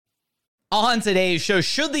On today's show,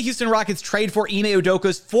 should the Houston Rockets trade for Ime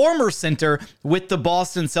Udoka's former center with the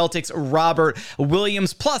Boston Celtics, Robert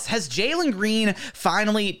Williams? Plus, has Jalen Green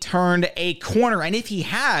finally turned a corner? And if he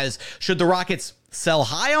has, should the Rockets sell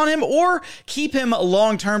high on him or keep him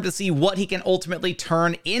long-term to see what he can ultimately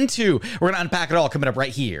turn into? We're going to unpack it all coming up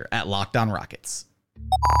right here at Locked On Rockets.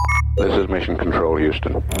 This is Mission Control,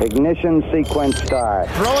 Houston. Ignition sequence start.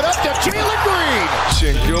 Throw it up to Jalen Green.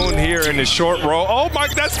 Sengun here in the short row. Oh,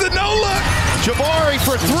 Mike, that's the no-look. Jabari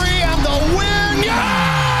for three and the win.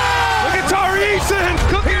 Yeah! Look at Tari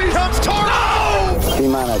Eason. Here comes Tari. No!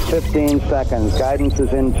 T-minus 15 seconds. Guidance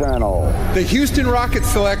is internal. The Houston Rockets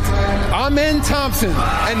select Amen Thompson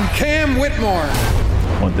and Cam Whitmore.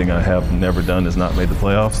 One thing I have never done is not made the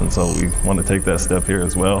playoffs, and so we want to take that step here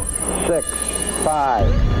as well. 6,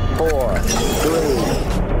 5, 4,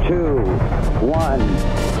 3, 2, 1.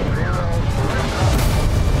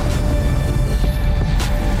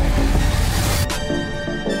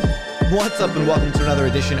 What's up and welcome to another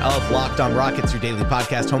edition of Locked On Rockets, your daily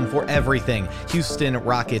podcast home for everything Houston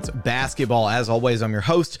Rockets basketball. As always, I'm your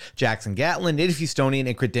host, Jackson Gatlin, native Houstonian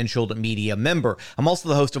and credentialed media member. I'm also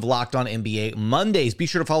the host of Locked On NBA Mondays. Be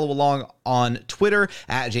sure to follow along on Twitter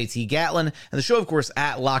at JT Gatlin, and the show, of course,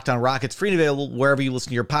 at Locked On Rockets, free and available wherever you listen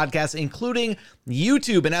to your podcasts, including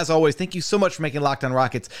YouTube. And as always, thank you so much for making Locked On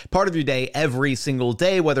Rockets part of your day every single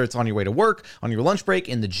day, whether it's on your way to work, on your lunch break,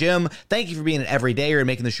 in the gym. Thank you for being an everydayer and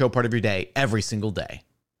making the show part of your day every single day.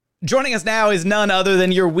 Joining us now is none other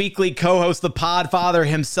than your weekly co-host, the Podfather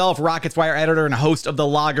himself, Rockets Wire editor and host of the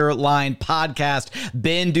Logger Line podcast,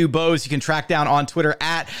 Ben Dubose. You can track down on Twitter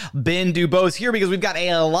at Ben Dubose here because we've got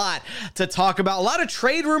a lot to talk about. A lot of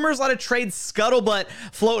trade rumors, a lot of trade scuttlebutt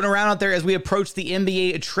floating around out there as we approach the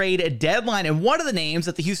NBA trade deadline. And one of the names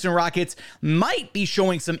that the Houston Rockets might be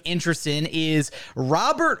showing some interest in is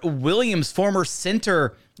Robert Williams, former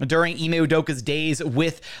center during Ime Udoka's days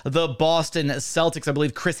with the Boston Celtics. I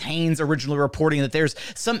believe Chris Haynes originally reporting that there's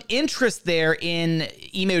some interest there in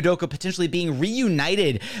Ime Udoka potentially being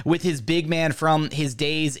reunited with his big man from his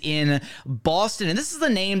days in Boston. And this is the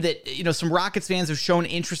name that, some Rockets fans have shown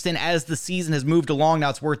interest in as the season has moved along. Now,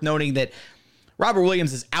 it's worth noting that Robert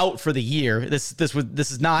Williams is out for the year. This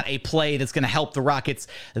is not a play that's going to help the Rockets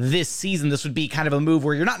this season. This would be kind of a move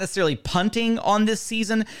where you're not necessarily punting on this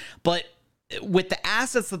season, but with the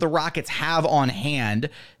assets that the Rockets have on hand,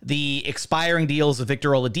 the expiring deals of Victor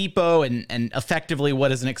Oladipo and effectively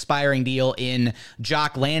what is an expiring deal in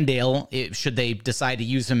Jock Landale, should they decide to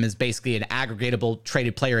use him as basically an aggregatable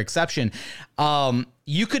traded player exception,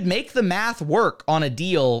 you could make the math work on a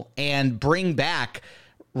deal and bring back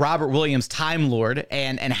Robert Williams, Time Lord,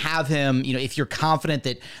 and have him, if you're confident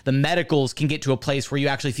that the medicals can get to a place where you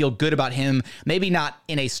actually feel good about him, maybe not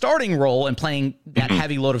in a starting role and playing that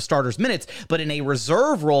heavy load of starters minutes, but in a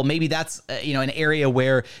reserve role, maybe that's, an area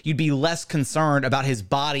where you'd be less concerned about his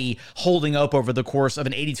body holding up over the course of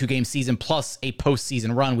an 82-game season plus a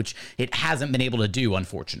postseason run, which it hasn't been able to do,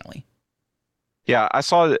 unfortunately. Yeah, I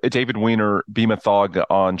saw David Weiner, Beamathog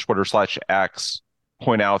on Twitter/X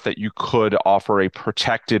point out that you could offer a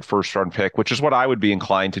protected first-round pick, which is what I would be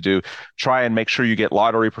inclined to do. Try and make sure you get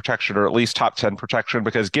lottery protection or at least top 10 protection,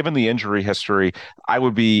 because given the injury history, I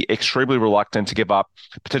would be extremely reluctant to give up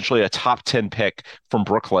potentially a top 10 pick from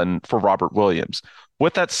Brooklyn for Robert Williams.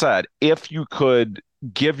 With that said, if you could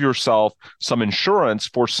give yourself some insurance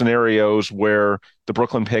for scenarios where the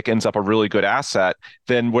Brooklyn pick ends up a really good asset,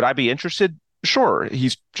 then would I be interested? Sure,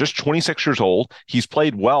 he's just 26 years old. He's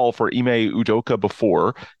played well for Ime Udoka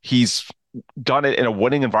before. He's done it in a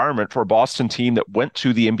winning environment for a Boston team that went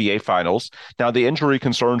to the NBA Finals. Now, the injury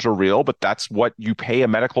concerns are real, but that's what you pay a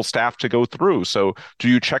medical staff to go through. So do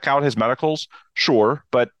you check out his medicals? Sure,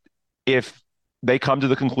 but if they come to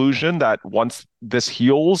the conclusion that once this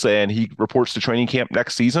heals and he reports to training camp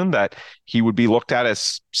next season, that he would be looked at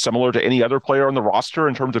as similar to any other player on the roster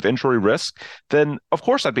in terms of injury risk, then of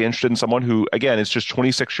course I'd be interested in someone who, again, is just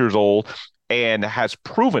 26 years old and has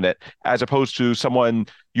proven it, as opposed to someone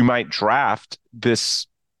you might draft this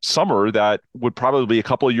summer that would probably be a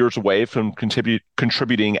couple of years away from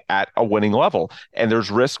contributing at a winning level. And there's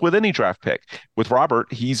risk with any draft pick. With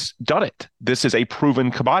Robert, he's done it. This is a proven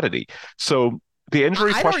commodity. So the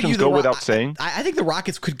injury questions go without saying. I think the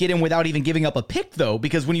Rockets could get him without even giving up a pick, though,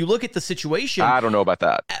 because when you look at the situation, I don't know about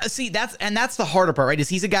that. See, that's the harder part, right? Is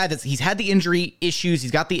he's a guy he's had the injury issues,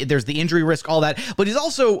 there's the injury risk, all that, but he's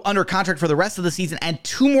also under contract for the rest of the season and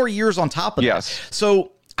 2 more years on top of that.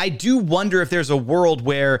 So I do wonder if there's a world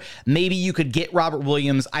where maybe you could get Robert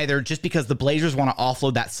Williams either just because the Blazers want to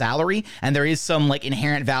offload that salary, and there is some like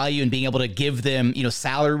inherent value in being able to give them,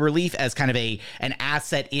 salary relief as kind of an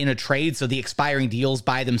asset in a trade. So the expiring deals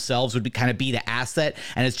by themselves would be the asset,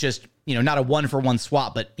 and it's just, not a 1-for-1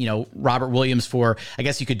 swap, but, Robert Williams for, I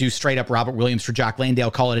guess you could do straight up Robert Williams for Jock Landale,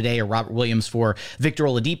 call it a day, or Robert Williams for Victor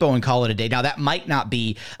Oladipo and call it a day. Now that might not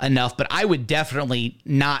be enough, but I would definitely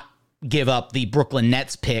not give up the Brooklyn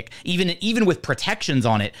Nets pick, even with protections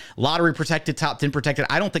on it, lottery protected, top 10 protected.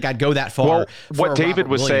 I don't think I'd go that far. Well, what David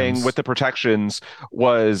was saying with the protections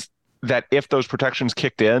was that if those protections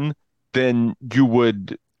kicked in, then you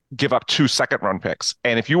would give up 2 second-round picks.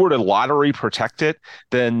 And if you were to lottery protect it,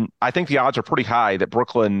 then I think the odds are pretty high that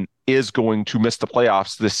Brooklyn is going to miss the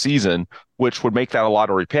playoffs this season, which would make that a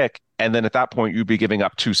lottery pick. And then at that point, you'd be giving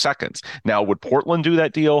up 2 seconds. Now, would Portland do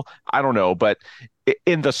that deal? I don't know. But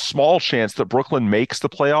in the small chance that Brooklyn makes the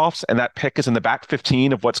playoffs and that pick is in the back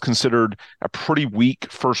 15 of what's considered a pretty weak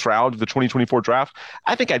first round of the 2024 draft,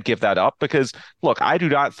 I think I'd give that up because, look, I do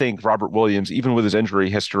not think Robert Williams, even with his injury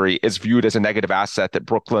history, is viewed as a negative asset that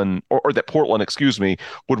Brooklyn or that Portland,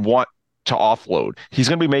 would want to offload. He's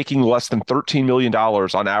going to be making less than $13 million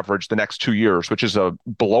on average the next 2 years, which is a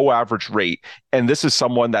below average rate. And this is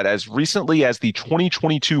someone that as recently as the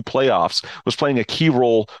 2022 playoffs was playing a key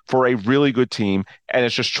role for a really good team and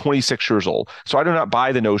is just 26 years old. So I do not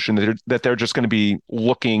buy the notion that they're just going to be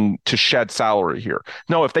looking to shed salary here.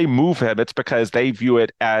 No, if they move him, it's because they view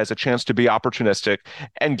it as a chance to be opportunistic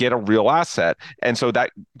and get a real asset. And so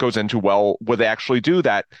that goes into, well, would they actually do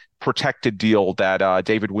that protected deal that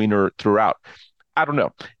David Weiner threw out? I don't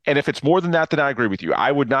know. And if it's more than that, then I agree with you.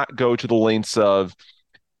 I would not go to the lengths of,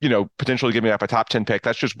 potentially giving up a top 10 pick.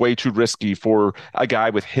 That's just way too risky for a guy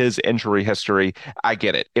with his injury history. I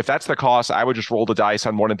get it. If that's the cost, I would just roll the dice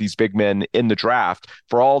on one of these big men in the draft.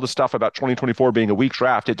 For all the stuff about 2024 being a weak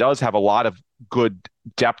draft, it does have a lot of good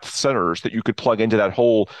depth centers that you could plug into that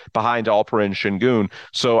hole behind Alperen and Şengün.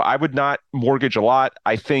 So I would not mortgage a lot.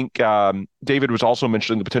 I think David was also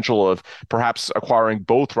mentioning the potential of perhaps acquiring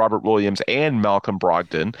both Robert Williams and Malcolm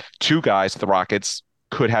Brogdon, 2 guys the Rockets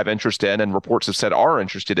could have interest in, and reports have said are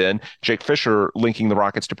interested in. Jake Fisher linking the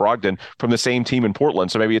Rockets to Brogdon from the same team in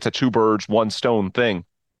Portland. So maybe it's a 2 birds, 1 stone thing.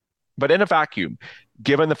 But in a vacuum,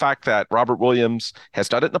 given the fact that Robert Williams has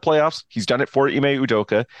done it in the playoffs, he's done it for Ime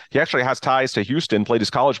Udoka. He actually has ties to Houston, played his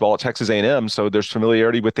college ball at Texas A&M, so there's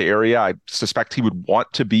familiarity with the area. I suspect he would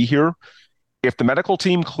want to be here. If the medical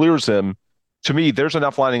team clears him, to me, there's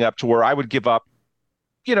enough lining up to where I would give up,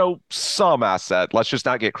 some asset. Let's just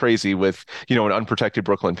not get crazy with, an unprotected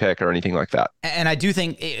Brooklyn pick or anything like that. And I do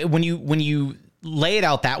think when you lay it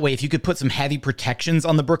out that way, if you could put some heavy protections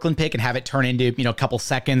on the Brooklyn pick and have it turn into, a couple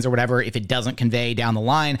seconds or whatever, if it doesn't convey down the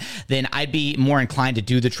line, then I'd be more inclined to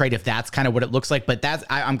do the trade if that's kind of what it looks like. But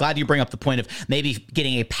I'm glad you bring up the point of maybe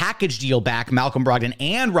getting a package deal back, Malcolm Brogdon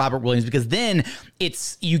and Robert Williams, because then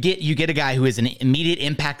you get a guy who is an immediate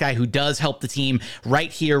impact guy who does help the team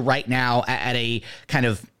right here, right now at a kind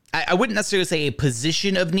of, I wouldn't necessarily say a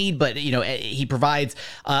position of need, but, he provides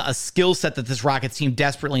a skill set that this Rockets team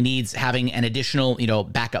desperately needs, having an additional,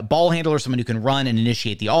 backup ball handler, someone who can run and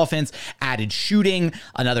initiate the offense, added shooting,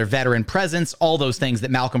 another veteran presence, all those things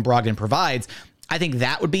that Malcolm Brogdon provides. I think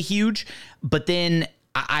that would be huge. But then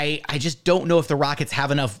I just don't know if the Rockets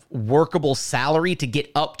have enough workable salary to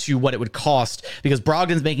get up to what it would cost, because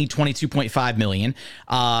Brogdon's making $22.5 million.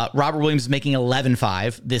 Robert Williams is making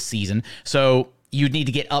 $11.5 this season. So you'd need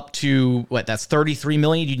to get up to that's $33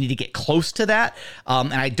 million. You need to get close to that.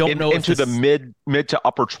 And I don't know into the mid to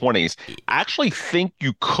upper 20s. I actually think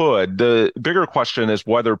you could. The bigger question is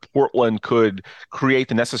whether Portland could create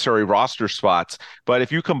the necessary roster spots. But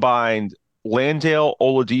if you combined Landale,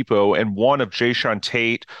 Oladipo, and one of Jayshawn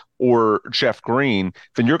Tate or Jeff Green,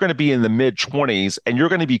 then you're going to be in the mid 20s, and you're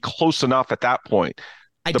going to be close enough at that point.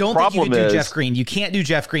 I don't think you can do Jeff Green. You can't do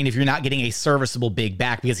Jeff Green if you're not getting a serviceable big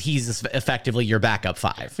back, because he's effectively your backup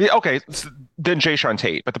 5. Yeah, okay, then Jayshawn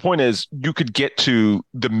Tate. But the point is, you could get to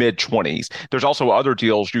the mid 20s. There's also other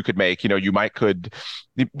deals you could make. You could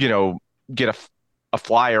get a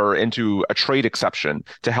flyer into a trade exception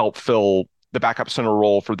to help fill the backup center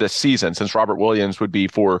role for this season, since Robert Williams would be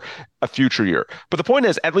for a future year. But the point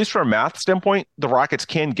is, at least from a math standpoint, the Rockets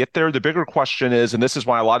can get there. The bigger question is, and this is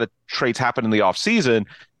why a lot of trades happen in the offseason,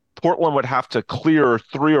 Portland would have to clear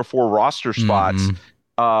 3 or 4 roster spots.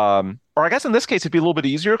 Or I guess in this case, it'd be a little bit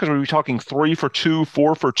easier because we'd be talking 3 for 2,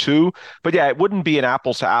 4 for 2. But yeah, it wouldn't be an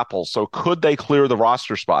apples to apples. So could they clear the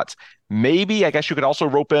roster spots? Maybe. I guess you could also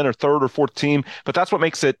rope in a 3rd or 4th team. But that's what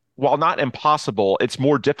makes it, while not impossible, it's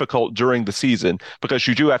more difficult during the season, because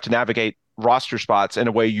you do have to navigate roster spots in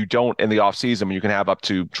a way you don't in the offseason when you can have up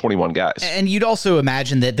to 21 guys. And you'd also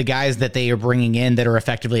imagine that the guys that they are bringing in that are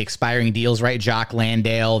effectively expiring deals, right? Jock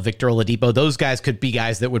Landale, Victor Oladipo, those guys could be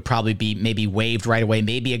guys that would probably be maybe waived right away.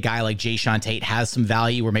 Maybe a guy like Jayshawn Tate has some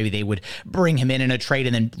value where maybe they would bring him in a trade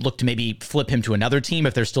and then look to maybe flip him to another team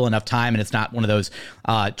if there's still enough time and it's not one of those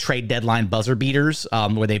trade deadline buzzer beaters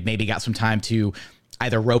where they've maybe got some time to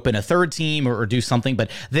either rope in a third team or do something, but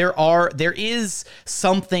there is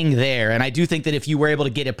something there. And I do think that if you were able to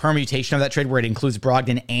get a permutation of that trade where it includes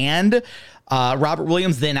Brogdon and Robert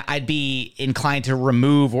Williams, then I'd be inclined to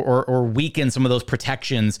remove or weaken some of those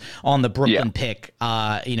protections on the Brooklyn pick.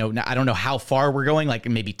 I don't know how far we're going, like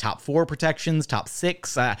maybe top 4 protections, top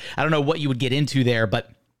 6. I don't know what you would get into there, but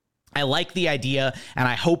I like the idea, and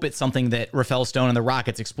I hope it's something that Rafael Stone and the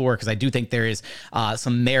Rockets explore, because I do think there is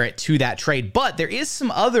some merit to that trade. But there is some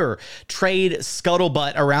other trade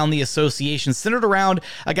scuttlebutt around the association centered around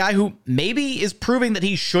a guy who maybe is proving that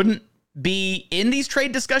he shouldn't be in these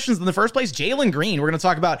trade discussions in the first place, Jalen Green. We're going to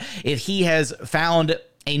talk about if he has found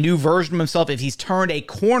a new version of himself, if he's turned a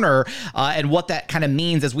corner, and what that kind of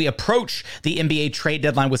means as we approach the NBA trade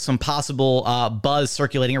deadline with some possible buzz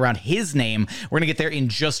circulating around his name. We're going to get there in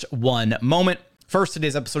just one moment. First,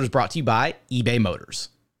 today's episode is brought to you by eBay Motors.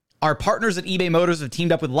 Our partners at eBay Motors have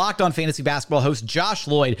teamed up with Locked On Fantasy Basketball host Josh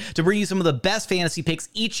Lloyd to bring you some of the best fantasy picks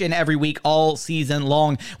each and every week all season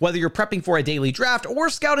long. Whether you're prepping for a daily draft or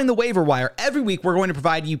scouting the waiver wire, every week we're going to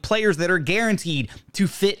provide you players that are guaranteed to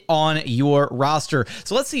fit on your roster.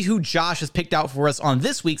 So let's see who Josh has picked out for us on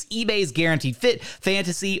this week's eBay's Guaranteed Fit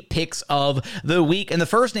Fantasy Picks of the Week. And the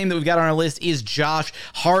first name that we've got on our list is Josh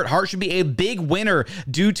Hart. Hart should be a big winner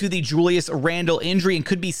due to the Julius Randle injury and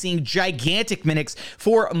could be seeing gigantic minutes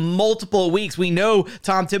for multiple weeks. We know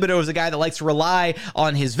Tom Thibodeau is a guy that likes to rely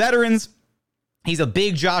on his veterans. He's a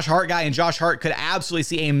big Josh Hart guy, and Josh Hart could absolutely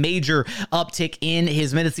see a major uptick in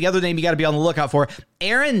his minutes. The other name you got to be on the lookout for,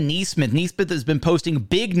 Aaron Nesmith. Nesmith has been posting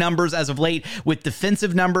big numbers as of late with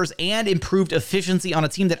defensive numbers and improved efficiency on a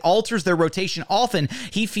team that alters their rotation often.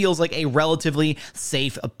 He feels like a relatively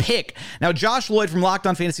safe pick. Now, Josh Lloyd from Locked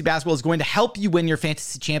On Fantasy Basketball is going to help you win your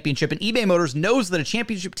fantasy championship, and eBay Motors knows that a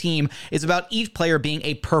championship team is about each player being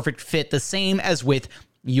a perfect fit, the same as with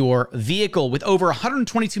your vehicle. With over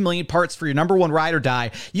 122 million parts for your number one ride or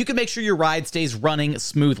die, you can make sure your ride stays running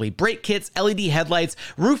smoothly. Brake kits, LED headlights,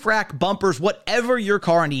 roof rack, bumpers, whatever your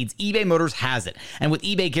car needs, eBay Motors has it. And with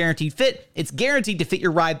eBay Guaranteed Fit, it's guaranteed to fit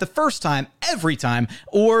your ride the first time, every time,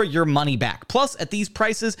 or your money back. Plus, at these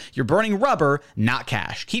prices, you're burning rubber, not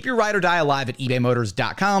cash. Keep your ride or die alive at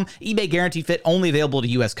ebaymotors.com. eBay Guaranteed Fit only available to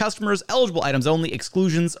U.S. customers. Eligible items only.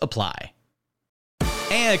 Exclusions apply.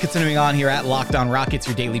 And continuing on here at Locked On Rockets,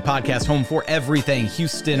 your daily podcast, home for everything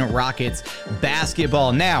Houston Rockets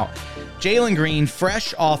basketball. Now, Jalen Green,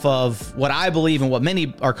 fresh off of what I believe and what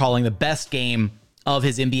many are calling the best game of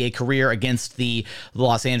his NBA career against the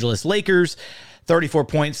Los Angeles Lakers. 34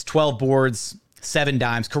 points, 12 boards, 7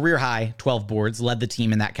 dimes, career high 12 boards, led the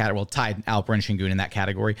team in that category, well, tied Alperen Şengün in that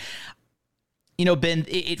category. You know, Ben,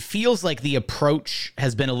 it feels like the approach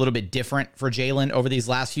has been a little bit different for Jalen over these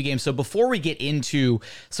last few games. So before we get into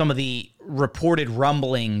some of the reported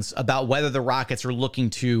rumblings about whether the Rockets are looking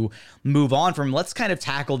to move on from him, let's kind of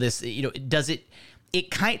tackle this. You know,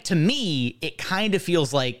 to me, it kind of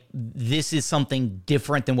feels like this is something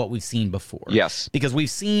different than what we've seen before. Yes. Because we've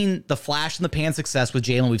seen the flash in the pan success with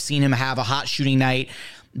Jalen. We've seen him have a hot shooting night.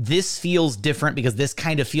 This feels different because this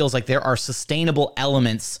kind of feels like there are sustainable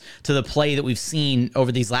elements to the play that we've seen over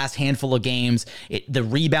these last handful of games. The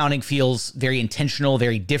rebounding feels very intentional,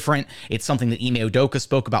 very different. It's something that Ime Udoka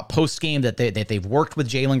spoke about post-game that they've worked with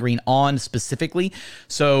Jalen Green on specifically.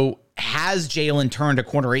 So has Jalen turned a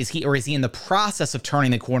corner? Is he in the process of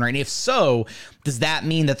turning the corner? And if so, does that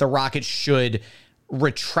mean that the Rockets should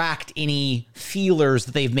retract any feelers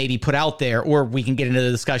that they've maybe put out there? Or we can get into the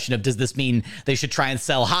discussion of, does this mean they should try and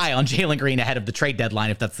sell high on Jalen Green ahead of the trade deadline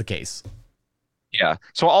if that's the case? Yeah.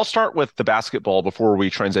 So I'll start with the basketball before we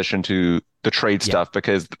transition to the trade stuff,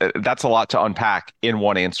 because that's a lot to unpack in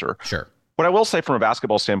one answer. Sure. What I will say from a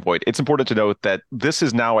basketball standpoint, it's important to note that this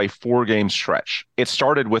is now a 4-game stretch. It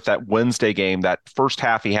started with that Wednesday game, that first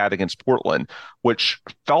half he had against Portland, which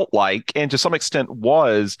felt like, and to some extent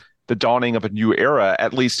was, the dawning of a new era,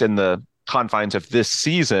 at least in the confines of this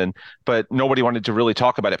season. But nobody wanted to really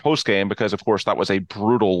talk about it post-game because, of course, that was a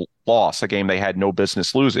brutal loss, a game they had no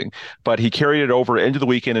business losing. But he carried it over into the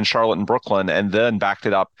weekend in Charlotte and Brooklyn, and then backed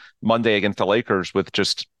it up Monday against the Lakers with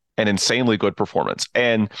just an insanely good performance.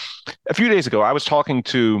 And a few days ago, I was talking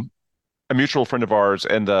to a mutual friend of ours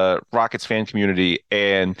in the Rockets fan community,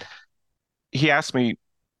 and he asked me,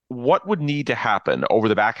 what would need to happen over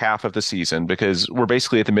the back half of the season, because we're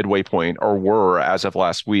basically at the midway point, or were as of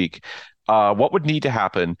last week, what would need to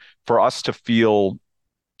happen for us to feel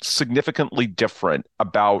significantly different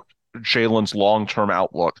about Jalen's long-term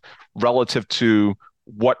outlook relative to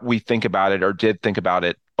what we think about it or did think about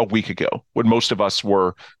it a week ago, when most of us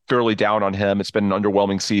were fairly down on him? It's been an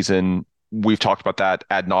underwhelming season. We've talked about that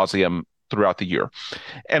ad nauseum throughout the year.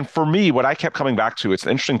 And for me, what I kept coming back to, it's an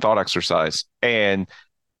interesting thought exercise. And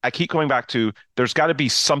I keep going back to, there's got to be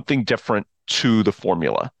something different to the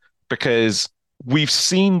formula, because we've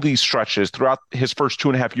seen these stretches throughout his first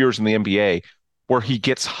 2.5 years in the NBA where he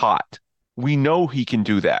gets hot. We know he can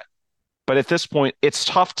do that. But at this point, it's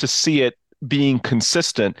tough to see it being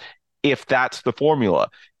consistent if that's the formula.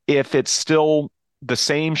 If it's still the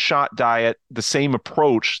same shot diet, the same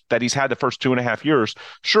approach that he's had the first 2.5 years,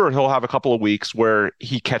 sure, he'll have a couple of weeks where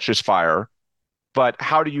he catches fire. But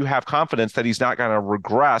how do you have confidence that he's not going to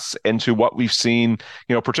regress into what we've seen,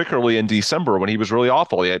 particularly in December when he was really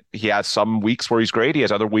awful? He has some weeks where he's great. He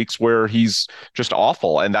has other weeks where he's just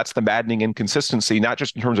awful. And that's the maddening inconsistency, not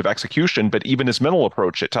just in terms of execution, but even his mental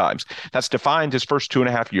approach at times. That's defined his first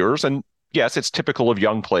 2.5 years. And yes, it's typical of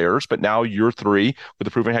young players, but now year 3 with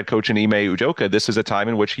the proven head coach in Ime Udoka, this is a time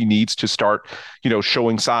in which he needs to start,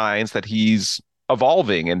 showing signs that he's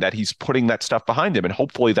evolving and that he's putting that stuff behind him. And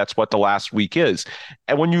hopefully that's what the last week is.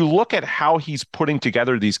 And when you look at how he's putting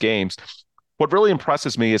together these games, what really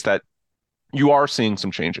impresses me is that you are seeing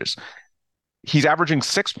some changes. He's averaging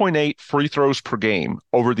 6.8 free throws per game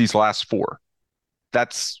over these last 4.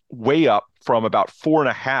 That's way up from about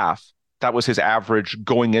 4.5. That was his average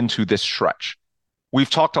going into this stretch. We've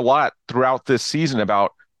talked a lot throughout this season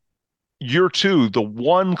about year 2, the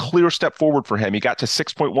one clear step forward for him. He got to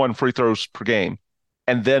 6.1 free throws per game.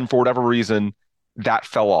 And then for whatever reason, that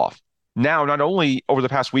fell off. Now, not only over the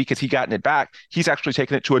past week has he gotten it back, he's actually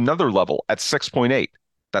taken it to another level at 6.8.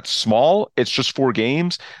 That's small. It's just 4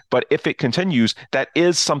 games. But if it continues, that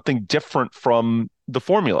is something different from the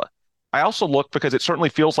formula. I also look because it certainly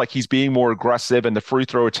feels like he's being more aggressive and the free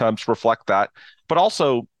throw attempts reflect that. But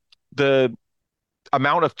also the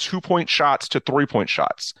amount of 2-point shots to 3-point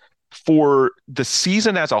shots. For the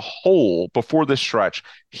season as a whole, before this stretch,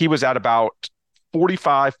 he was at about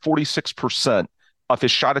 46% of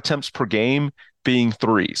his shot attempts per game being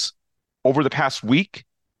threes. Over the past week,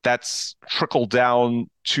 that's trickled down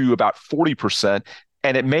to about 40%.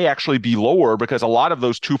 And it may actually be lower because a lot of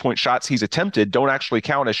those 2-point shots he's attempted don't actually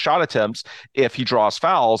count as shot attempts if he draws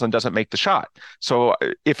fouls and doesn't make the shot. So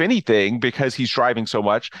if anything, because he's driving so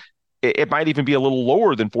much, it might even be a little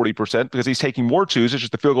lower than 40% because he's taking more twos. It's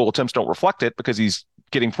just the field goal attempts don't reflect it because he's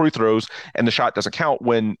getting free throws and the shot doesn't count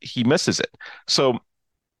when he misses it. So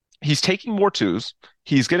he's taking more twos.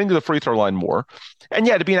 He's getting to the free throw line more. And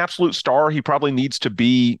yeah, to be an absolute star, he probably needs to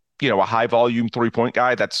be, a high volume 3-point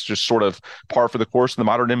guy. That's just sort of par for the course in the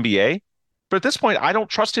modern NBA. But at this point, I don't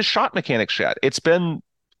trust his shot mechanics yet. It's been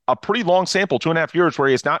a pretty long sample, 2.5 years, where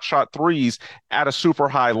he has not shot threes at a super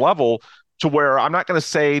high level, to where I'm not going to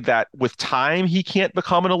say that with time he can't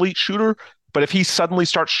become an elite shooter, but if he suddenly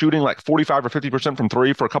starts shooting like 45 or 50% from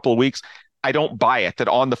 3 for a couple of weeks, I don't buy it that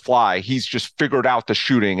on the fly he's just figured out the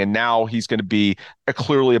shooting and now he's going to be a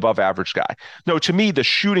clearly above average guy. No, to me, the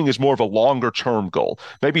shooting is more of a longer term goal.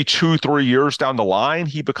 Maybe 2-3 years down the line,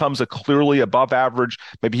 he becomes a clearly above average.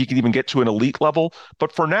 Maybe he can even get to an elite level.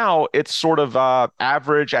 But for now, it's sort of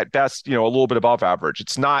average at best, a little bit above average.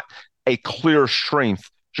 It's not a clear strength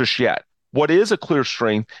just yet. What is a clear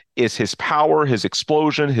strength is his power, his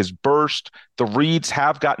explosion, his burst. The reads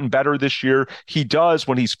have gotten better this year. He does,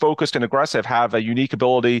 when he's focused and aggressive, have a unique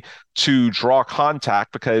ability to draw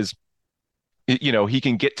contact because, he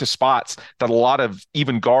can get to spots that a lot of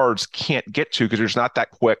even guards can't get to because he's not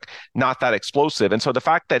that quick, not that explosive. And so the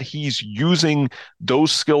fact that he's using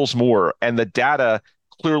those skills more and the data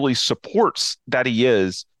clearly supports that he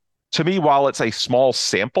is, to me, while it's a small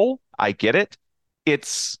sample, I get it.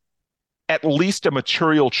 It's at least a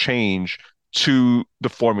material change to the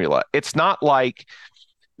formula. It's not like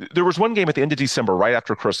there was one game at the end of December, right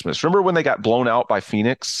after Christmas. Remember when they got blown out by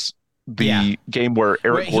Phoenix? The game where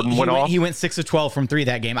Eric Gordon went off? He went 6 of 12 from 3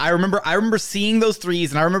 that game. I remember seeing those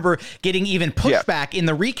threes, and I remember getting even pushback in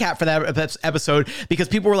the recap for that episode because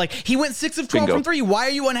people were like, he went 6 of 12 from 3. Why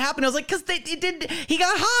are you unhappy? And I was like, because he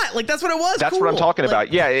got hot. Like, that's what it was. That's what I'm talking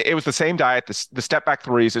about. Yeah, it was the same diet, the step back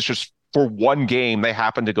threes. It's just for one game they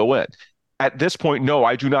happened to go in. At this point, no,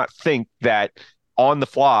 I do not think that on the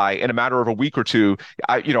fly in a matter of a week or two.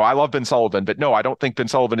 I love Ben Sullivan, but no, I don't think Ben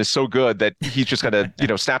Sullivan is so good that he's just going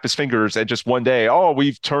to, snap his fingers and just one day, oh,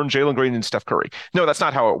 we've turned Jalen Green into Steph Curry. No, that's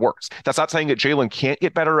not how it works. That's not saying that Jalen can't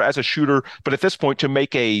get better as a shooter, but at this point, to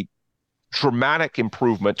make a dramatic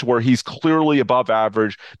improvement to where he's clearly above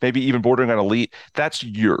average, maybe even bordering on elite, that's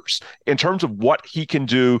years. In terms of what he can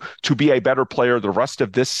do to be a better player the rest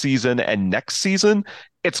of this season and next season,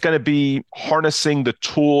 it's going to be harnessing the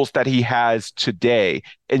tools that he has today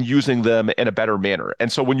and using them in a better manner. And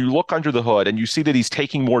so when you look under the hood and you see that he's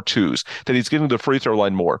taking more twos, that he's getting to the free throw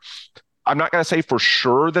line more, I'm not going to say for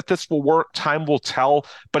sure that this will work. Time will tell,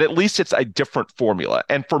 but at least it's a different formula.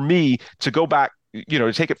 And for me to go back,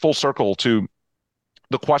 to take it full circle to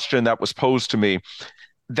the question that was posed to me,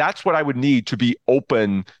 that's what I would need to be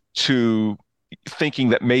open to thinking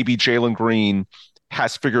that maybe Jalen Green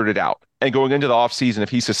has figured it out. And going into the offseason, if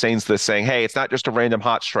he sustains this, saying, hey, it's not just a random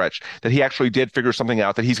hot stretch, that he actually did figure something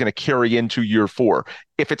out that he's going to carry into year 4.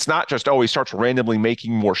 If it's not just, he starts randomly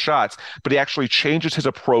making more shots, but he actually changes his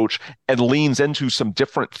approach and leans into some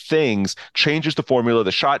different things, changes the formula,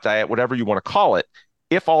 the shot diet, whatever you want to call it.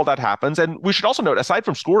 If all that happens, and we should also note, aside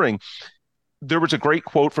from scoring, there was a great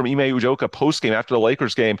quote from Ime Udoka post-game after the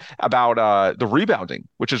Lakers game about the rebounding,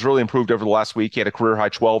 which has really improved over the last week. He had a career-high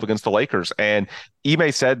 12 against the Lakers. And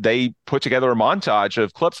Ime said they put together a montage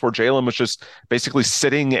of clips where Jalen was just basically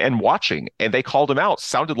sitting and watching, and they called him out.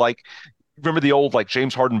 Sounded like, remember the old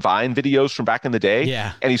James Harden Vine videos from back in the day?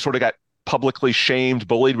 Yeah. And he sort of got publicly shamed,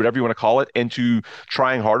 bullied, whatever you want to call it, into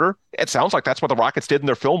trying harder. It sounds like that's what the Rockets did in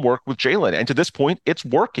their film work with Jalen. And to this point, it's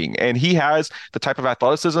working. And he has the type of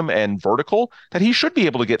athleticism and vertical that he should be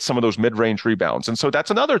able to get some of those mid-range rebounds. And so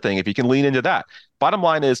that's another thing, if he can lean into that. Bottom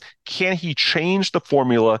line is, can he change the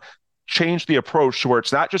formula, change the approach to where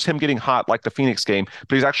it's not just him getting hot like the Phoenix game,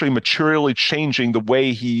 but he's actually materially changing the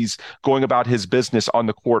way he's going about his business on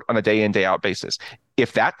the court on a day in, day out basis.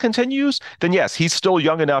 If that continues, then yes, he's still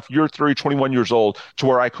young enough, year 3, 21 years old, to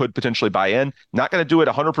where I could potentially buy in. Not going to do it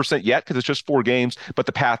 100% yet because it's just 4 games, but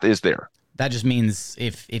the path is there. That just means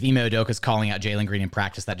if Ime Udoka is calling out Jalen Green in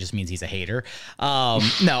practice, that just means he's a hater. No,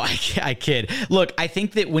 I kid. Look, I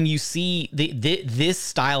think that when you see this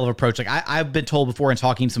style of approach, I've been told before in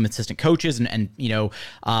talking to some assistant coaches and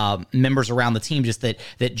members around the team, just that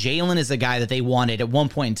Jalen is a guy that they wanted at one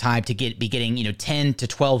point in time to be getting 10 to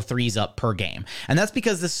 12 threes up per game, and that's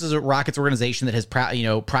because this is a Rockets organization that has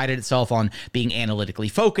prided itself on being analytically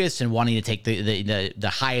focused and wanting to take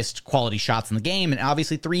the highest quality shots in the game, and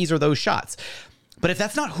obviously threes are those shots. But if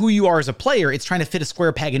that's not who you are as a player, it's trying to fit a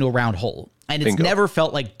square peg into a round hole. And it's never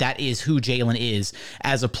felt like that is who Jalen is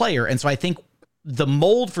as a player. And so I think the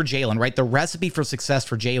mold for Jalen, right, the recipe for success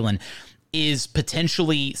for Jalen is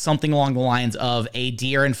potentially something along the lines of a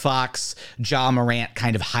De'Aaron Fox, Ja Morant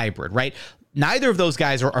kind of hybrid, right? Neither of those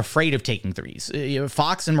guys are afraid of taking threes.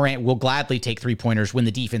 Fox and Morant will gladly take three-pointers when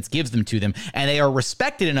the defense gives them to them, and they are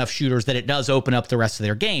respected enough shooters that it does open up the rest of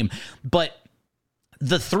their game. But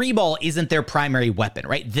the 3-ball isn't their primary weapon,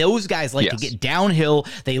 right? Those guys like to get downhill.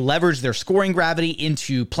 They leverage their scoring gravity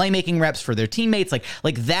into playmaking reps for their teammates. Like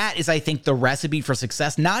that is, I think, the recipe for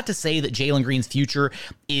success. Not to say that Jalen Green's future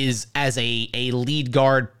is as a lead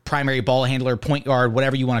guard, primary ball handler, point guard,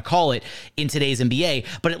 whatever you want to call it in today's NBA,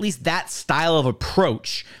 but at least that style of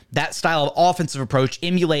approach, that style of offensive approach,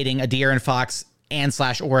 emulating a De'Aaron Fox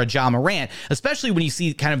or a Ja Morant, especially when you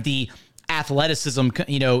see kind of the athleticism,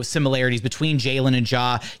 similarities between Jalen and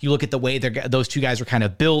Ja. You look at the way those two guys are kind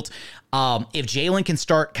of built. If Jalen can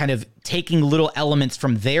start kind of taking little elements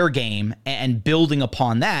from their game and building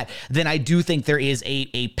upon that, then I do think there is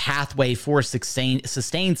a pathway for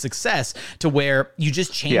sustained success to where you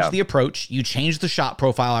just change the approach, you change the shot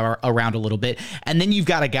profile around a little bit, and then you've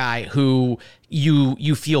got a guy who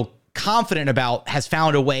you feel confident about has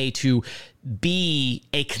found a way to be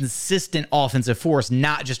a consistent offensive force,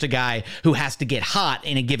 not just a guy who has to get hot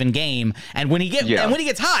in a given game. And when he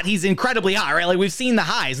gets hot, he's incredibly hot, right? Like we've seen the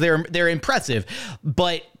highs; they're impressive,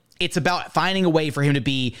 but it's about finding a way for him to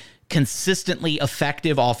be consistently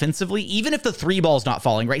effective offensively, even if the 3-ball's not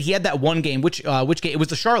falling, right? He had that one game, which game? It was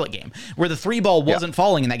the Charlotte game, where the 3-ball wasn't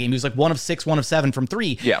falling in that game. He was like 1 of 6, 1 of 7 from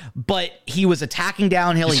 3. Yeah. But he was attacking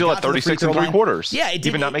downhill. He still had 36 and 3/4. Yeah.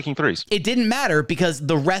 Even not making threes. It didn't matter because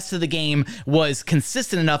the rest of the game was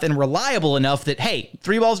consistent enough and reliable enough that, hey,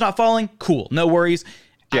 3-ball's not falling. Cool. No worries.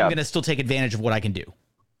 I'm going to still take advantage of what I can do.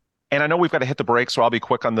 And I know we've got to hit the brakes, so I'll be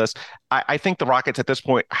quick on this. I think the Rockets at this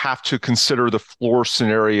point have to consider the floor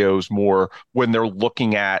scenarios more when they're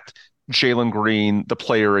looking at Jalen Green, the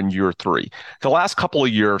player in year 3. The last couple of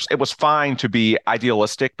years, it was fine to be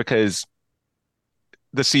idealistic because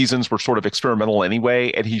the seasons were sort of experimental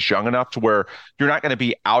anyway, and he's young enough to where you're not going to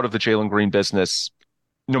be out of the Jalen Green business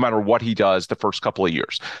no matter what he does the first couple of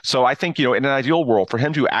years. So I think, in an ideal world, for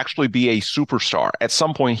him to actually be a superstar, at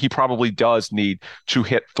some point, he probably does need to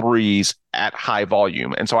hit threes at high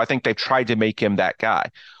volume. And so I think they've tried to make him that guy.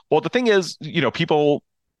 Well, the thing is, people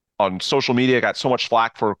on social media got so much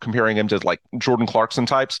flack for comparing him to like Jordan Clarkson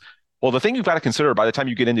types. Well, the thing you've got to consider by the time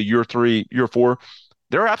you get into year 3, year 4,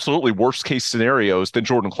 there are absolutely worst case scenarios than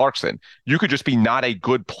Jordan Clarkson. You could just be not a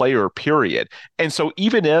good player, period. And so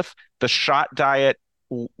even if the shot diet,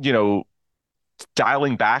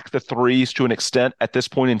 dialing back the threes to an extent at this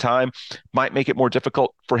point in time might make it more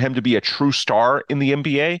difficult for him to be a true star in the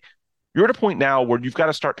NBA, you're at a point now where you've got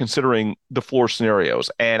to start considering the floor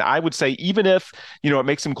scenarios. And I would say even if, it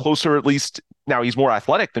makes him closer, at least now he's more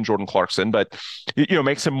athletic than Jordan Clarkson, but,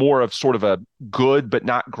 makes him more of sort of a good but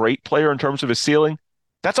not great player in terms of his ceiling,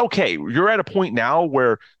 that's okay. You're at a point now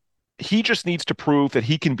where he just needs to prove that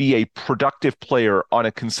he can be a productive player on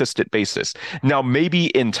a consistent basis. Now, maybe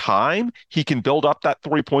in time, he can build up that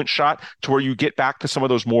three-point shot to where you get back to some of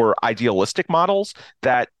those more idealistic models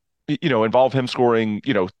that, involve him scoring,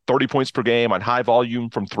 30 points per game on high volume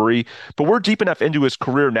from three. But we're deep enough into his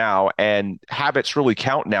career now, and habits really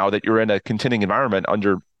count now that you're in a contending environment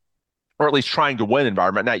under, or at least trying to win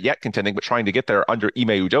environment, not yet contending, but trying to get there under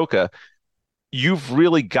Ime Udoka. You've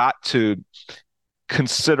really got to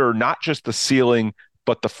consider not just the ceiling,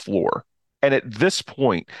 but the floor. And at this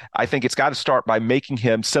point, I think it's got to start by making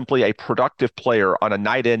him simply a productive player on a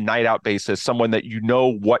night in, night out basis, someone that you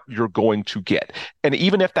know what you're going to get. And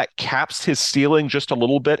even if that caps his ceiling just a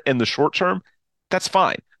little bit in the short term, that's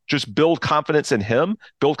fine. Just build confidence in him,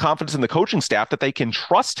 build confidence in the coaching staff that they can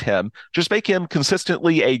trust him, just make him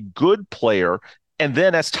consistently a good player. And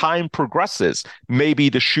then as time progresses, maybe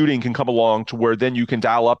the shooting can come along to where then you can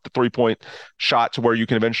dial up the three-point shot to where you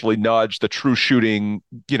can eventually nudge the true shooting,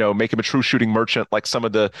 make him a true shooting merchant like some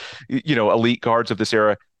of the, elite guards of this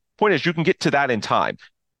era. Point is, you can get to that in time.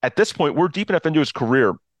 At this point, we're deep enough into his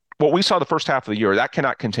career. What we saw the first half of the year, that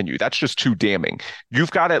cannot continue. That's just too damning.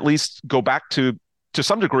 You've got to at least go back to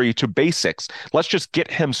some degree to basics. Let's just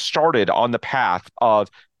get him started on the path of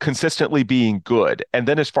consistently being good. And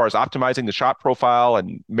then as far as optimizing the shot profile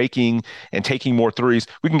and making and taking more threes,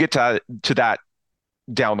 we can get to that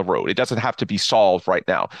down the road. It doesn't have to be solved right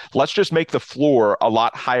now. Let's just make the floor a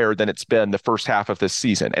lot higher than it's been the first half of this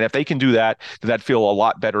season. And if they can do that, then that'd feel a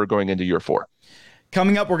lot better going into year 4.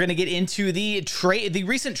 Coming up, we're going to get into the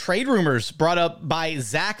recent trade rumors brought up by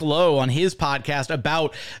Zach Lowe on his podcast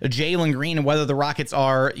about Jalen Green and whether the Rockets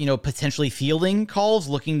are, potentially fielding calls,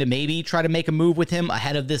 looking to maybe try to make a move with him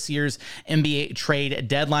ahead of this year's NBA trade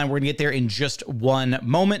deadline. We're going to get there in just one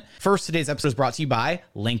moment. First, today's episode is brought to you by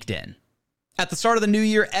LinkedIn. At the start of the new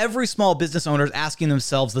year, every small business owner is asking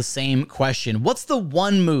themselves the same question. What's the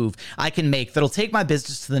one move I can make that'll take my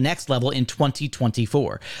business to the next level in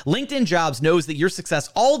 2024? LinkedIn Jobs knows that your success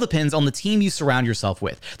all depends on the team you surround yourself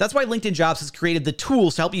with. That's why LinkedIn Jobs has created the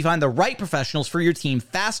tools to help you find the right professionals for your team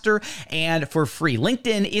faster and for free.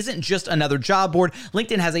 LinkedIn isn't just another job board.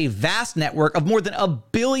 LinkedIn has a vast network of more than 1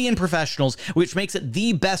 billion professionals, which makes it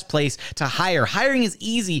the best place to hire. Hiring is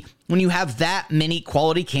easy when you have that many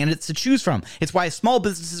quality candidates to choose from. It's why small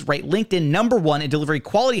businesses rate LinkedIn number 1 in delivering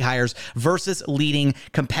quality hires versus leading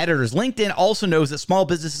competitors. LinkedIn also knows that small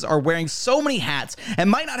businesses are wearing so many hats and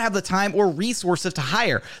might not have the time or resources to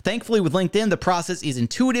hire. Thankfully, with LinkedIn, the process is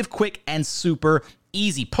intuitive, quick, and super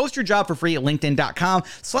easy. Post your job for free at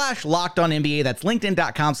linkedin.com/lockedonnba. That's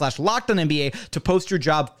linkedin.com/lockedonnba to post your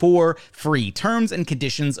job for free. Terms and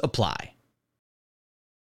conditions apply.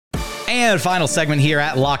 And final segment here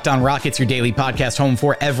at Locked On Rockets, your daily podcast home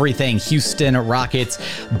for everything Houston Rockets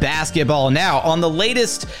basketball. Now, on the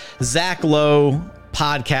latest Zach Lowe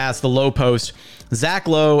podcast, the Lowe Post, Zach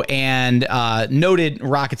Lowe and noted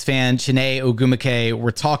Rockets fan Chiney Ogwumike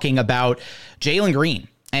were talking about Jalen Green.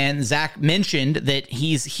 And Zach mentioned that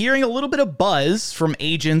he's hearing a little bit of buzz from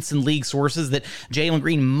agents and league sources that Jalen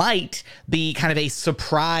Green might be kind of a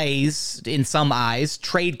surprise, in some eyes,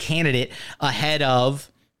 trade candidate ahead of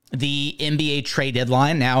the NBA trade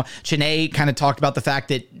deadline. Now, Chiney kind of talked about the fact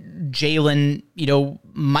that Jalen,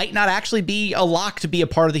 might not actually be a lock to be a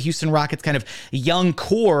part of the Houston Rockets kind of young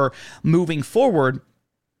core moving forward.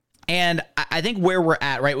 And I think where we're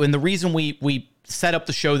at, right, when the reason we set up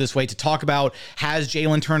the show this way to talk about has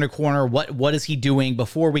Jalen turned a corner, what is he doing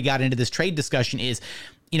before we got into this trade discussion is,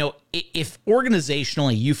 if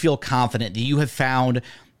organizationally you feel confident that you have found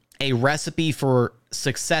a recipe for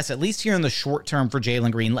success, at least here in the short term for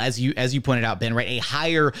Jalen Green, as you pointed out, Ben, right? A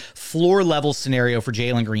higher floor level scenario for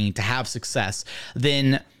Jalen Green to have success,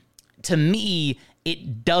 then to me,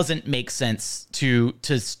 it doesn't make sense to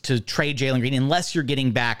trade Jalen Green unless you're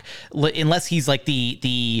getting back, unless he's like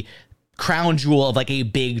the crown jewel of like a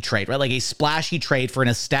big trade, right? Like a splashy trade for an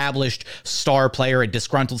established star player, a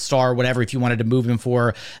disgruntled star, whatever, if you wanted to move him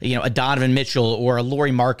for, a Donovan Mitchell or a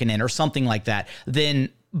Lauri Markkanen or something like that, then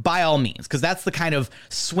by all means, because that's the kind of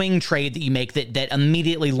swing trade that you make that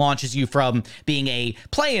immediately launches you from being a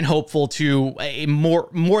play-in hopeful to a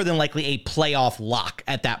more than likely a playoff lock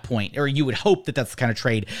at that point. Or you would hope that that's the kind of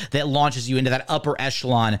trade that launches you into that upper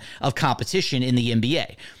echelon of competition in the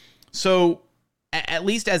NBA. So at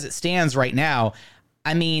least as it stands right now,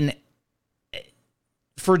 I mean,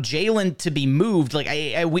 for Jalen to be moved, like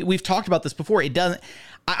we've talked about this before, it doesn't.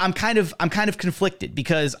 I'm kind of conflicted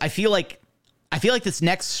because I feel like this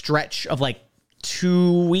next stretch of like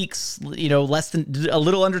 2 weeks, less than a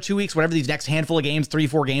little under 2 weeks, whatever these next handful of games,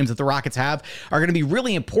 3-4 games that the Rockets have, are going to be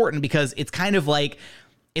really important because it's kind of like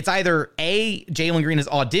it's either A, Jalen Green is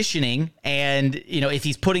auditioning, and if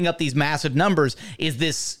he's putting up these massive numbers, is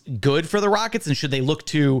this good for the Rockets and should they look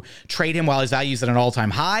to trade him while his value is at an all-time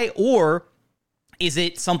high, or is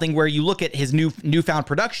it something where you look at his newfound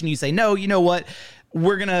production, you say, no, you know what?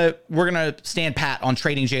 We're gonna stand pat on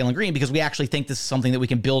trading Jalen Green because we actually think this is something that we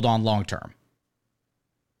can build on long term.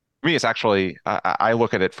 For me, it's actually I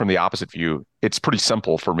look at it from the opposite view. It's pretty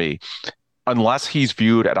simple for me. Unless he's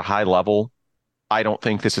viewed at a high level, I don't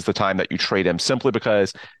think this is the time that you trade him, simply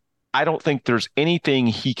because I don't think there's anything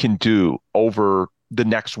he can do over the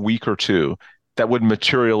next week or two that would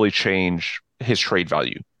materially change his trade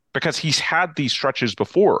value, because he's had these stretches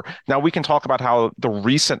before. Now we can talk about how the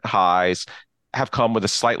recent highs have come with a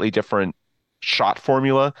slightly different shot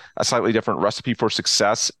formula, a slightly different recipe for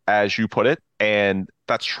success, as you put it. And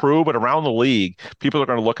that's true. But around the league, people are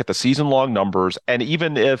going to look at the season long numbers. And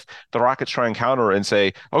even if the Rockets try and counter and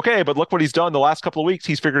say, okay, but look what he's done the last couple of weeks,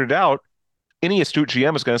 he's figured it out. Any astute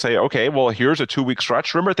GM is going to say, okay, well, here's a 2-week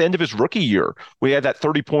stretch. Remember at the end of his rookie year, we had that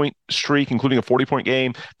 30-point streak, including a 40-point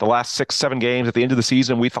game. The last 6-7 games at the end of the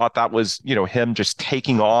season, we thought that was, him just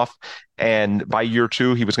taking off. And by year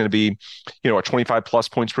 2, he was going to be, a 25-plus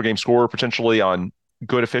points per game scorer, potentially on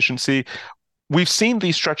good efficiency. We've seen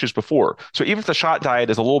these stretches before. So even if the shot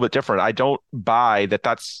diet is a little bit different, I don't buy that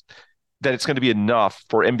it's going to be enough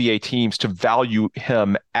for NBA teams to value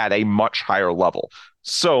him at a much higher level.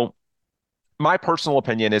 So my personal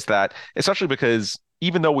opinion is that, especially because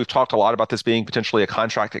even though we've talked a lot about this being potentially a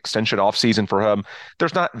contract extension offseason for him,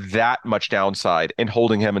 there's not that much downside in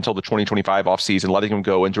holding him until the 2025 offseason, letting him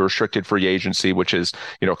go into restricted free agency, which is,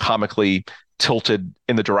 comically tilted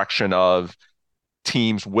in the direction of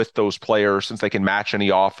teams with those players since they can match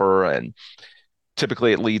any offer. And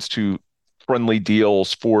typically it leads to friendly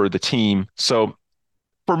deals for the team. So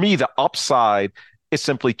for me, the upside is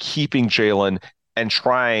simply keeping Jalen and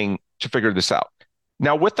trying to figure this out.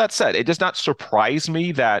 Now, with that said, it does not surprise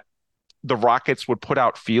me that the Rockets would put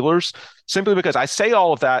out feelers, simply because I say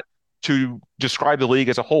all of that to describe the league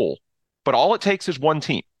as a whole. But all it takes is one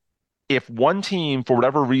team. If one team, for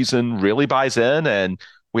whatever reason, really buys in, and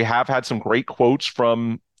we have had some great quotes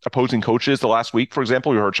from opposing coaches the last week, for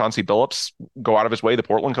example, we heard Chauncey Billups go out of his way, the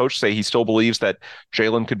Portland coach, say he still believes that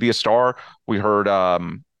Jalen could be a star. We heard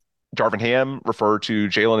Darvin Ham refer to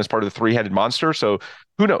Jalen as part of the three-headed monster. So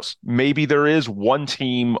who knows? Maybe there is one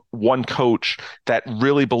team, one coach that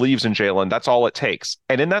really believes in Jalen. That's all it takes.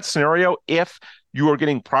 And in that scenario, if you are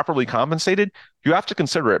getting properly compensated, you have to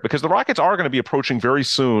consider it, because the Rockets are going to be approaching very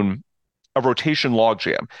soon a rotation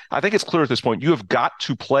logjam. I think it's clear at this point, you have got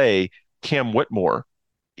to play Cam Whitmore.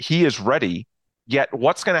 He is ready. Yet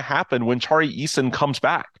what's going to happen when Tari Eason comes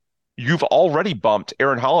back? You've already bumped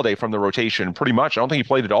Aaron Holiday from the rotation pretty much. I don't think he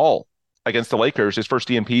played at all against the Lakers, his first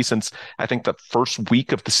DNP since I think the first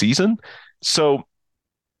week of the season. So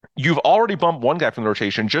you've already bumped one guy from the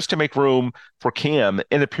rotation just to make room for Cam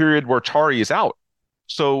in a period where Tari is out.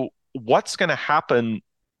 So what's going to happen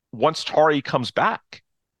once Tari comes back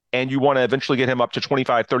and you want to eventually get him up to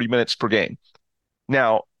 25, 30 minutes per game?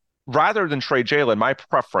 Now, rather than trade Jalen, my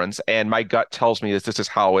preference and my gut tells me that this is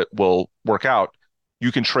how it will work out.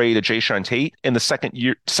 You can trade a Jayshawn Tate in the second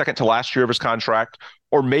to last year of his contract,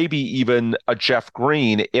 or maybe even a Jeff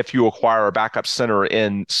Green if you acquire a backup center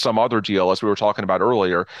in some other deal, as we were talking about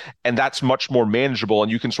earlier. And that's much more manageable,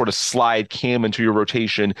 and you can sort of slide Cam into your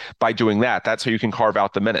rotation by doing that. That's how you can carve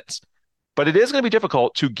out the minutes. But it is going to be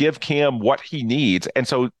difficult to give Cam what he needs. And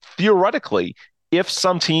so theoretically, if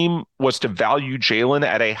some team was to value Jalen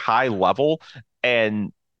at a high level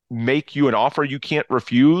and make you an offer you can't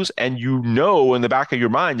refuse, and you know in the back of your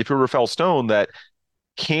mind, if you're Rafael Stone, that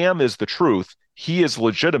Cam is the truth, he is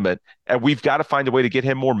legitimate, and we've got to find a way to get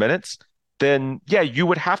him more minutes, then yeah, you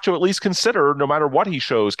would have to at least consider, no matter what he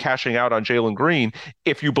shows, cashing out on Jalen Green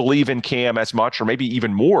if you believe in Cam as much or maybe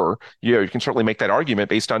even more. You can certainly make that argument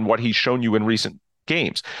based on what he's shown you in recent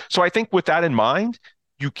games. So I think with that in mind,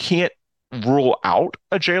 you can't rule out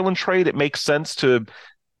a Jalen trade. It makes sense to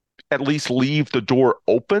at least leave the door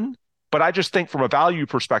open. But I just think from a value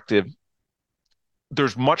perspective,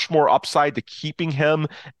 there's much more upside to keeping him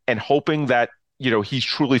and hoping that, he's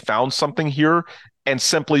truly found something here and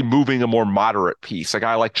simply moving a more moderate piece, a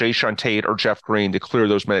guy like Jayshawn Tate or Jeff Green, to clear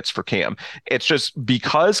those minutes for Cam. It's just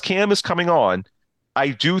because Cam is coming on, I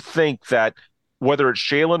do think that whether it's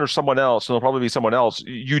Jalen or someone else, and it'll probably be someone else,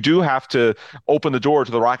 you do have to open the door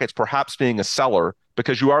to the Rockets perhaps being a seller,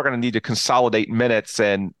 because you are going to need to consolidate minutes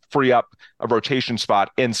and free up a rotation spot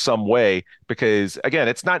in some way. Because again,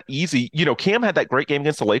 it's not easy. Cam had that great game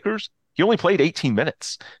against the Lakers. He only played 18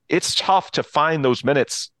 minutes. It's tough to find those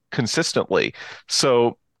minutes consistently.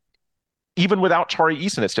 So even without Tari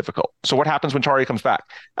Eason, it's difficult. So what happens when Tari comes back?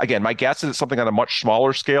 Again, my guess is it's something on a much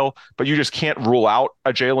smaller scale, but you just can't rule out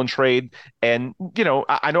a Jalen trade. And,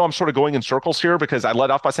 I know I'm sort of going in circles here because I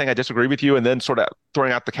led off by saying I disagree with you and then sort of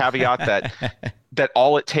throwing out the caveat that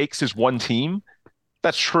all it takes is one team.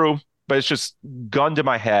 That's true, but it's just gun to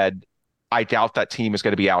my head. I doubt that team is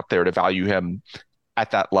going to be out there to value him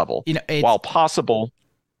at that level. While possible,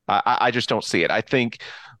 I just don't see it. I think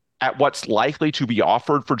at what's likely to be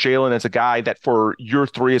offered for Jalen as a guy that for year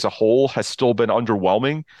 3 as a whole has still been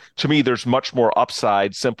underwhelming, to me, there's much more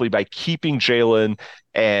upside simply by keeping Jalen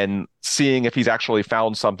and seeing if he's actually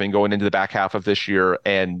found something going into the back half of this year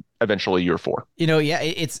and eventually year 4.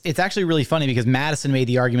 It's actually really funny because Madison made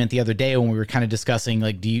the argument the other day when we were kind of discussing,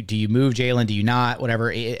 like, do you move Jalen? Do you not?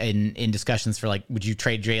 Whatever, in discussions for like, would you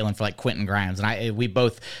trade Jalen for like Quentin Grimes? And we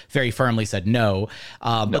both very firmly said no.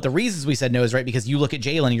 But the reasons we said no is right because you look at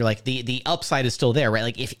Jalen and you're like, the upside is still there, right?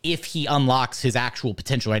 Like if he unlocks his actual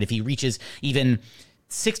potential, right? If he reaches even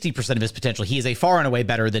 60% of his potential, he is a far and away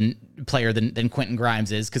better player than Quentin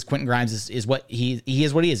Grimes is, because Quentin Grimes is what he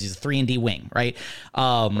is what he is. He's a 3-and-D wing, right?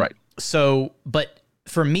 Right. So, but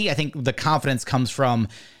for me, I think the confidence comes from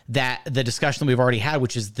that the discussion that we've already had,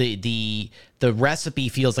 which is the recipe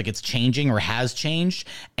feels like it's changing or has changed.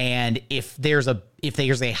 And if there's a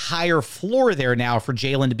higher floor there now for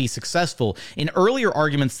Jalen to be successful, in earlier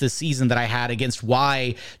arguments this season that I had against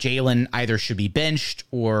why Jalen either should be benched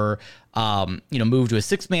or move to a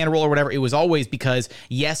 6-man role or whatever, it was always because,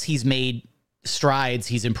 yes, he's made strides,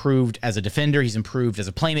 he's improved as a defender, he's improved as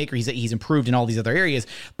a playmaker, he's improved in all these other areas,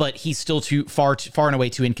 but he's still too far and away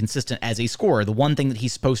too inconsistent as a scorer. The one thing that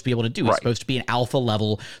he's supposed to be able to do, he's supposed to be an alpha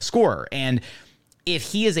level scorer. And if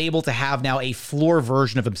he is able to have now a floor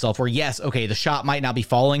version of himself where, yes, okay, the shot might not be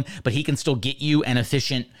falling, but he can still get you an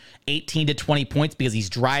efficient 18 to 20 points because he's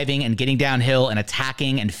driving and getting downhill and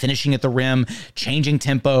attacking and finishing at the rim, changing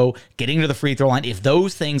tempo, getting to the free throw line. If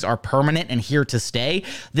those things are permanent and here to stay,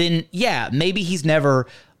 then yeah, maybe he's never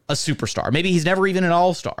a superstar. Maybe he's never even an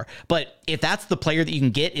all-star. But if that's the player that you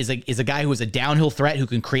can get is a guy who is a downhill threat who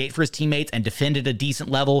can create for his teammates and defend at a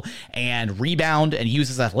decent level and rebound and use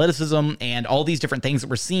his athleticism and all these different things that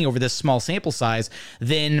we're seeing over this small sample size,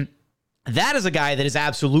 then that is a guy that is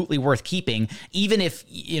absolutely worth keeping, even if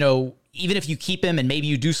you keep him and maybe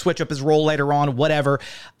you do switch up his role later on, whatever,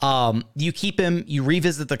 you keep him, you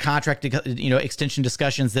revisit the contract, extension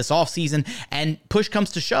discussions this offseason, and push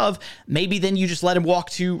comes to shove, maybe then you just let him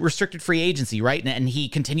walk to restricted free agency, right? And he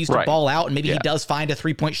continues to ball out, and maybe he does find a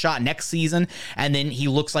 3-point shot next season, and then he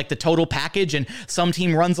looks like the total package, and some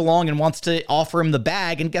team runs along and wants to offer him the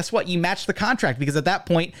bag, and guess what? You match the contract, because at that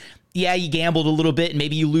point, yeah, you gambled a little bit and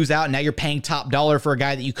maybe you lose out and now you're paying top dollar for a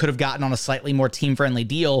guy that you could have gotten on a slightly more team-friendly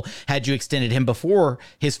deal had you extended him before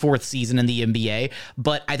his 4th season in the NBA.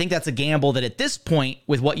 But I think that's a gamble that at this point,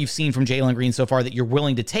 with what you've seen from Jalen Green so far, that you're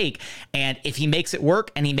willing to take. And if he makes it work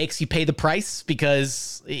and he makes you pay the price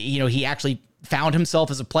because, he actually found himself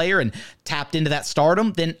as a player and tapped into that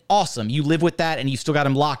stardom, then awesome. You live with that and you still got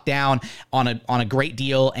him locked down on a great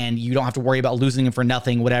deal and you don't have to worry about losing him for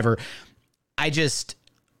nothing, whatever.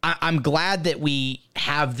 I'm glad that we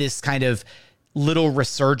have this kind of little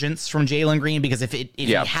resurgence from Jalen Green, because if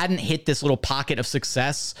he hadn't hit this little pocket of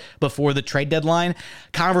success before the trade deadline,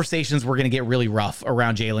 conversations were going to get really rough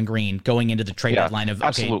around Jalen Green going into the trade deadline of,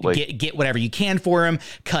 absolutely. Okay, get whatever you can for him,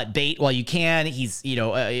 cut bait while you can. He's,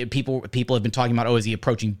 people have been talking about, is he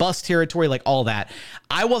approaching bust territory, like all that.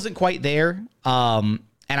 I wasn't quite there. And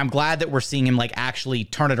I'm glad that we're seeing him like actually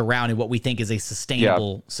turn it around in what we think is a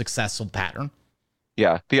sustainable, successful pattern.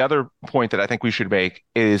 Yeah. The other point that I think we should make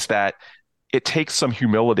is that it takes some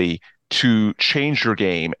humility to change your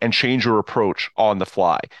game and change your approach on the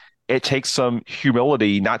fly. it takes some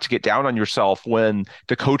humility not to get down on yourself when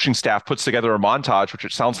the coaching staff puts together a montage, which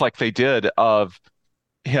it sounds like they did, of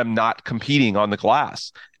him not competing on the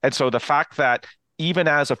glass. And so the fact that even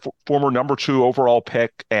as a former number 2 overall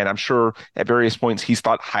pick, and I'm sure at various points he's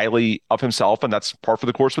thought highly of himself, and that's par for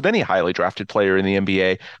the course with any highly drafted player in the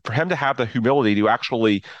NBA, for him to have the humility to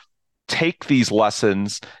actually take these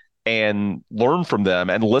lessons and learn from them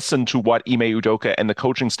and listen to what Ime Udoka and the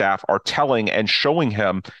coaching staff are telling and showing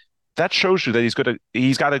him, that shows you that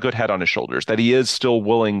he's got a good head on his shoulders, that he is still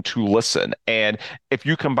willing to listen. And if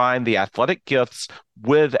you combine the athletic gifts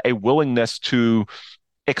with a willingness to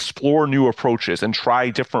explore new approaches and try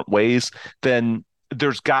different ways, then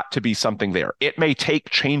there's got to be something there. It may take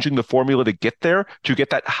changing the formula to get there, to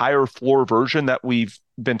get that higher floor version that we've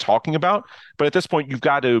been talking about. But at this point, you've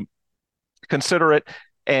got to consider it.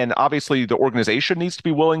 And obviously the organization needs to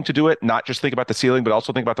be willing to do it, not just think about the ceiling, but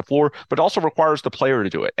also think about the floor, but also requires the player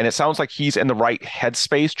to do it. And it sounds like he's in the right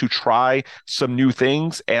headspace to try some new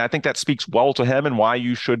things. And I think that speaks well to him and why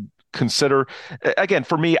you should consider, again,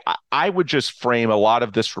 for me, I would just frame a lot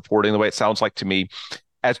of this reporting the way it sounds like to me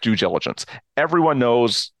as due diligence. Everyone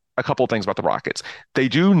knows a couple of things about the Rockets. They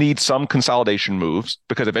do need some consolidation moves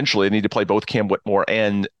because eventually they need to play both Cam Whitmore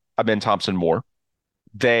and Amen Thompson more.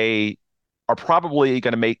 They are probably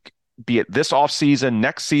going to make, be it this offseason,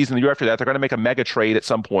 next season, the year after that, they're going to make a mega trade at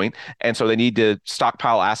some point. And so they need to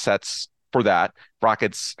stockpile assets for that.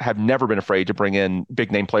 Rockets have never been afraid to bring in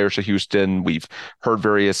big name players to Houston. We've heard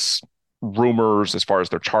various rumors as far as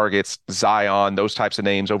their targets, Zion, those types of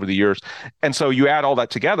names over the years. And so you add all that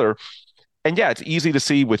together, and yeah, it's easy to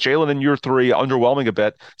see with Jalen in year 3 underwhelming a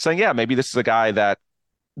bit, saying, yeah, maybe this is a guy that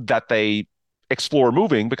they explore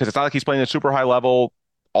moving, because it's not like he's playing at a super high level.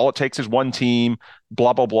 All it takes is one team,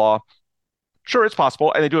 blah, blah, blah. Sure, it's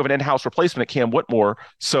possible. And they do have an in-house replacement at Cam Whitmore.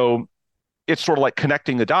 So it's sort of like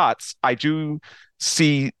connecting the dots. I do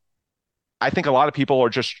see, I think a lot of people are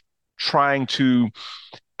just trying to,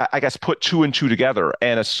 I guess, put 2 and 2 together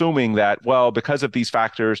and assuming that, well, because of these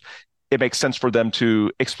factors, it makes sense for them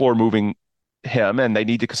to explore moving him and they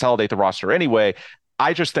need to consolidate the roster anyway.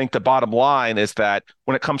 I just think the bottom line is that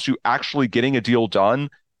when it comes to actually getting a deal done,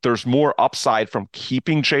 there's more upside from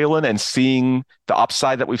keeping Jalen and seeing the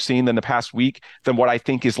upside that we've seen in the past week than what I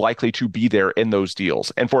think is likely to be there in those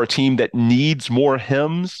deals. And for a team that needs more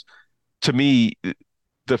hymns, to me,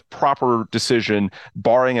 the proper decision,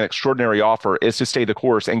 barring an extraordinary offer, is to stay the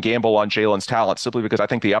course and gamble on Jalen's talent, simply because I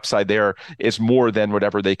think the upside there is more than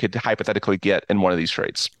whatever they could hypothetically get in one of these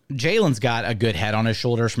trades. Jalen's got a good head on his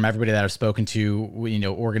shoulders from everybody that I've spoken to,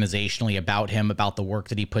 organizationally about him, about the work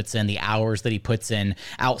that he puts in, the hours that he puts in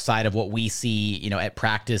outside of what we see, at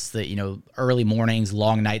practice, the, early mornings,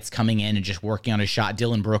 long nights coming in and just working on his shot.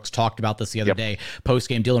 Dylan Brooks talked about this the other day, post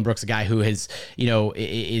game. Dylan Brooks, a guy who has,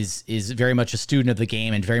 is very much a student of the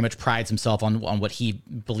game and very much prides himself on what he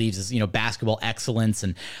believes is, basketball excellence,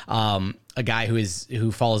 and a guy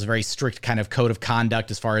who follows a very strict kind of code of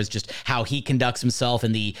conduct as far as just how he conducts himself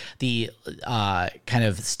and the kind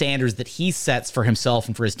of standards that he sets for himself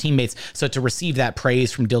and for his teammates. So to receive that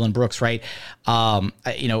praise from Dylan Brooks, right?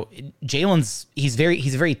 Jalen's he's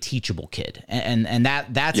a very teachable kid, and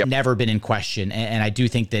that's never been in question. And I do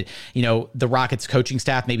think that the Rockets coaching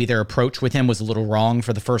staff, maybe their approach with him was a little wrong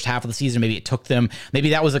for the first half of the season. Maybe it took them.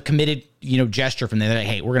 Maybe that was a committed gesture from them. Like,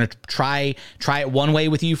 hey, we're going to try it one way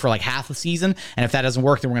with you for like half the season. And if that doesn't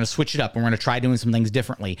work, then we're going to switch it up and we're going to try doing some things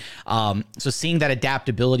differently. So seeing that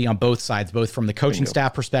adaptability on both sides, both from the coaching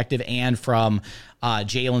staff perspective and from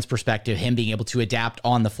Jalen's perspective, him being able to adapt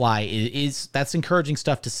on the fly that's encouraging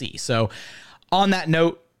stuff to see. So on that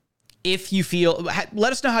note, if you feel,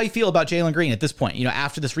 let us know how you feel about Jalen Green at this point.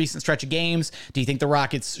 After this recent stretch of games, do you think the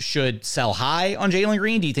Rockets should sell high on Jalen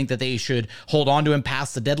Green? Do you think that they should hold on to him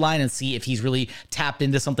past the deadline and see if he's really tapped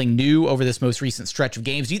into something new over this most recent stretch of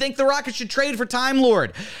games? Do you think the Rockets should trade for Time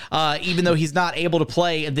Lord, even though he's not able to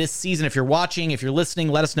play this season? If you're watching, if you're listening,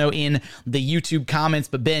 let us know in the YouTube comments.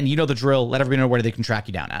 But Ben, you know the drill. Let everybody know where they can track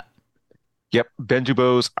you down at. Yep. Ben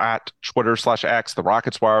Dubose at Twitter/X, the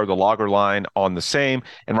Rockets Wire, the Logger Line on the same,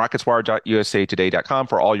 and rocketswire.usatoday.com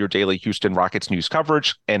for all your daily Houston Rockets news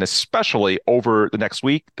coverage. And especially over the next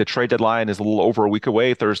week, the trade deadline is a little over a week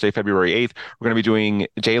away, Thursday, February 8th. We're going to be doing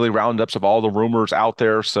daily roundups of all the rumors out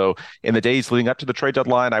there. So in the days leading up to the trade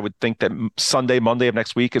deadline, I would think that Sunday, Monday of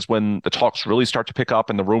next week is when the talks really start to pick up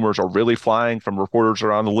and the rumors are really flying from reporters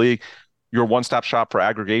around the league. Your one-stop shop for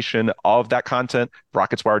aggregation of that content,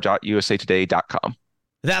 rocketswire.usatoday.com.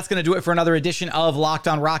 That's going to do it for another edition of Locked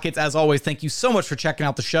On Rockets. As always, thank you so much for checking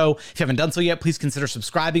out the show. If you haven't done so yet, please consider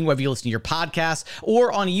subscribing, whether you listen to your podcast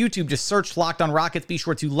or on YouTube. Just search Locked On Rockets. Be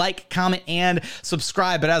sure to like, comment, and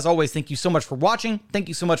subscribe. But as always, thank you so much for watching. Thank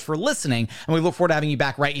you so much for listening. And we look forward to having you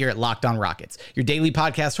back right here at Locked On Rockets, your daily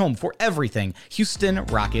podcast home for everything Houston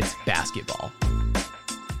Rockets basketball.